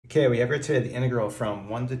Okay, we have here today the integral from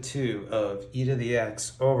 1 to 2 of e to the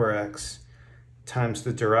x over x times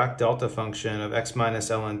the dirac delta function of x minus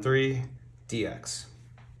ln 3 dx.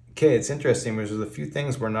 Okay, it's interesting because there's a few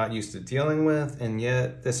things we're not used to dealing with, and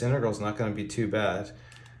yet this integral is not going to be too bad.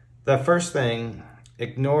 The first thing,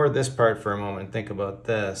 ignore this part for a moment and think about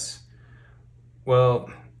this.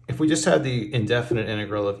 Well, if we just had the indefinite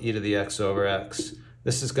integral of e to the x over x,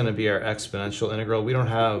 this is going to be our exponential integral. We don't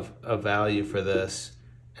have a value for this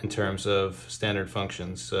in terms of standard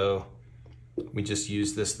functions, so we just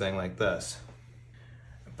use this thing like this.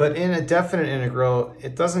 But in a definite integral,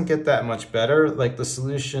 it doesn't get that much better. Like the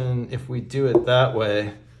solution, if we do it that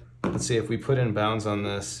way, let's see, if we put in bounds on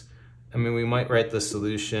this, I mean, we might write the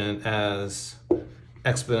solution as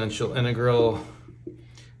exponential integral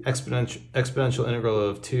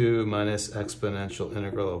of 2 minus exponential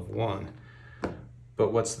integral of 1.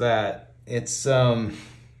 But what's that?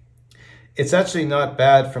 It's actually not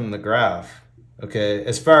bad from the graph, okay?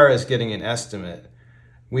 As far as getting an estimate,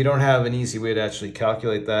 we don't have an easy way to actually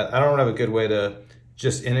calculate that. I don't have a good way to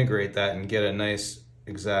just integrate that and get a nice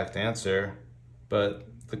exact answer. But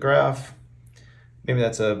the graph, maybe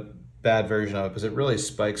that's a bad version of it because it really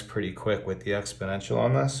spikes pretty quick with the exponential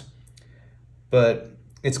on this. But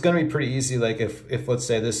it's going to be pretty easy. Like if let's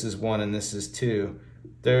say this is 1 and this is 2,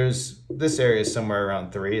 this area is somewhere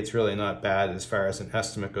around 3. It's really not bad as far as an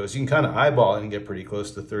estimate goes. You can kind of eyeball it and get pretty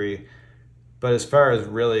close to 3. But as far as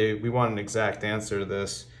really, we want an exact answer to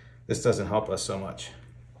this, this doesn't help us so much.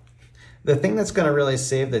 The thing that's going to really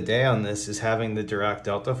save the day on this is having the dirac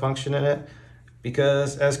delta function in it,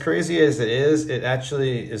 because as crazy as it is, it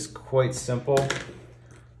actually is quite simple.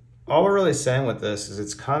 All we're really saying with this is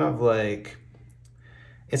it's kind of like,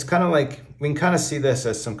 we can kind of see this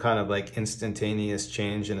as some kind of like instantaneous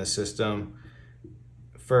change in a system.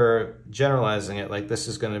 For generalizing it, like this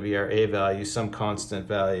is going to be our a value, some constant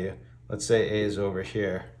value. Let's say a is over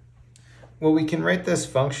here. Well, we can write this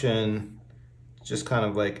function just kind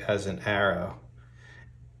of like as an arrow.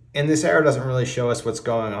 And this arrow doesn't really show us what's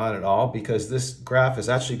going on at all because this graph is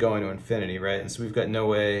actually going to infinity, right? And so we've got no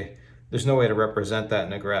way, there's no way to represent that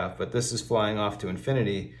in a graph, but this is flying off to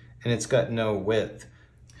infinity and it's got no width.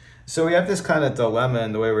 So we have this kind of dilemma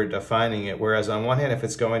in the way we're defining it, whereas on one hand, if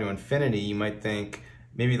it's going to infinity, you might think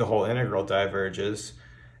maybe the whole integral diverges.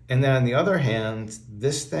 And then on the other hand,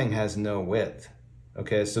 this thing has no width.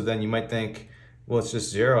 Okay, so then you might think, well, it's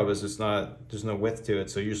just 0 because there's no width to it.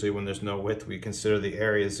 So usually when there's no width, we consider the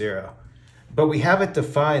area 0. But we have it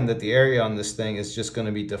defined that the area on this thing is just going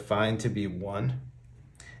to be defined to be 1.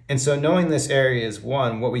 And so knowing this area is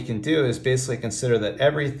 1, what we can do is basically consider that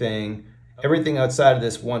everything outside of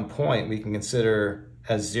this 1 point we can consider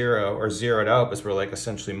as 0 or zeroed out because we're like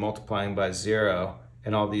essentially multiplying by 0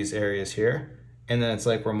 in all these areas here. And then it's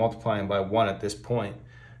like we're multiplying by 1 at this point.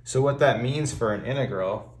 So what that means for an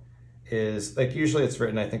integral is, like usually it's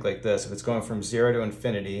written I think like this: if it's going from 0 to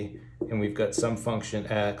infinity and we've got some function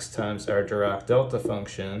x times our dirac delta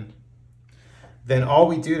function, then all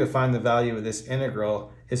we do to find the value of this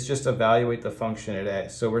integral is just evaluate the function at a.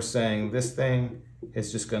 So we're saying this thing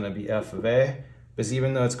is just going to be f of a, because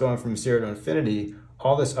even though it's going from 0 to infinity,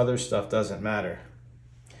 all this other stuff doesn't matter.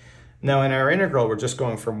 Now in our integral, we're just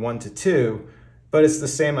going from 1 to 2, but it's the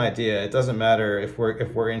same idea. It doesn't matter if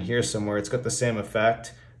we're in here somewhere. It's got the same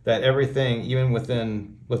effect that everything, even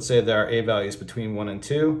within, let's say there are a values between 1 and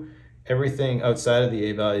 2, everything outside of the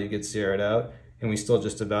a value gets zeroed out, and we still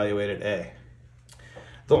just evaluated a.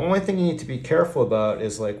 The only thing you need to be careful about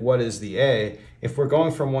is like, what is the a? If we're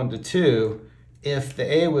going from 1 to 2, if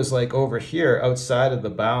the a was like over here outside of the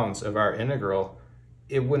bounds of our integral,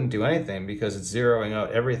 it wouldn't do anything because it's zeroing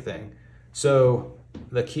out everything. So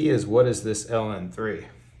the key is, what is this ln 3?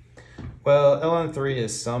 Well, ln 3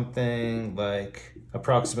 is something like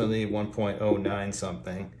approximately 1.09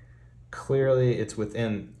 something. Clearly it's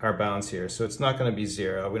within our bounds here, so it's not going to be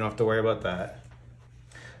 0. We don't have to worry about that.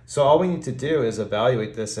 So all we need to do is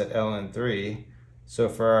evaluate this at ln 3. So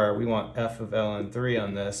for we want f of ln 3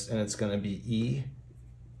 on this, and it's going to be e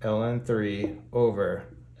ln 3 over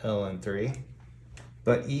ln 3.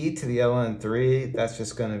 But e to the ln 3, that's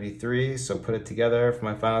just going to be 3. So put it together for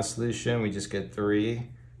my final solution. We just get 3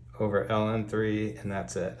 over ln 3, and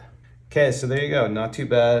that's it. Okay, so there you go. Not too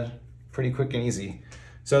bad. Pretty quick and easy.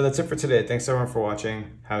 So that's it for today. Thanks everyone for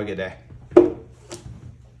watching. Have a good day.